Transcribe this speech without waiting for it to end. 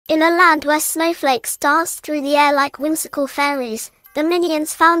In a land where snowflakes danced through the air like whimsical fairies, the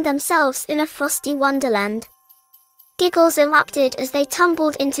Minions found themselves in a frosty wonderland. Giggles erupted as they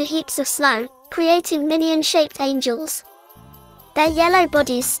tumbled into heaps of snow, creating minion-shaped angels. Their yellow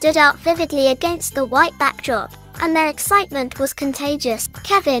bodies stood out vividly against the white backdrop, and their excitement was contagious.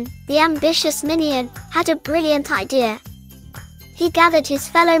 Kevin, the ambitious Minion, had a brilliant idea. He gathered his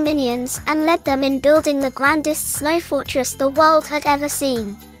fellow Minions and led them in building the grandest snow fortress the world had ever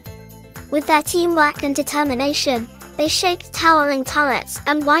seen. With their teamwork and determination, they shaped towering turrets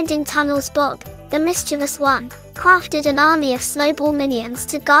and winding tunnels. Bob, the mischievous one, crafted an army of Snowball Minions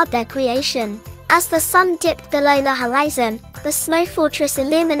to guard their creation. As the sun dipped below the horizon, the snow fortress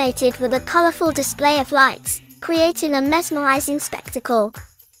illuminated with a colorful display of lights, creating a mesmerizing spectacle.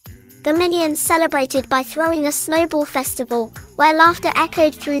 The Minions celebrated by throwing a snowball festival, where laughter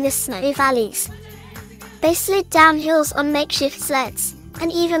echoed through the snowy valleys. They slid down hills on makeshift sleds,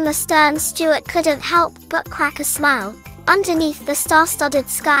 and even the stern steward couldn't help but crack a smile. Underneath the star-studded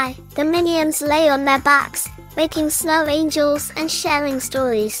sky, the Minions lay on their backs, making snow angels and sharing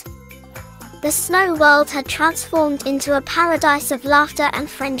stories. The snow world had transformed into a paradise of laughter and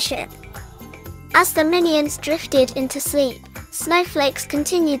friendship. As the Minions drifted into sleep, snowflakes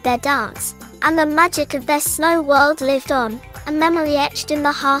continued their dance, and the magic of their snow world lived on, a memory etched in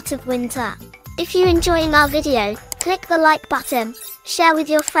the heart of winter. If you enjoyed our video, click the like button, share with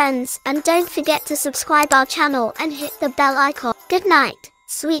your friends, and don't forget to subscribe our channel and hit the bell icon. Good night,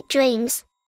 sweet dreams.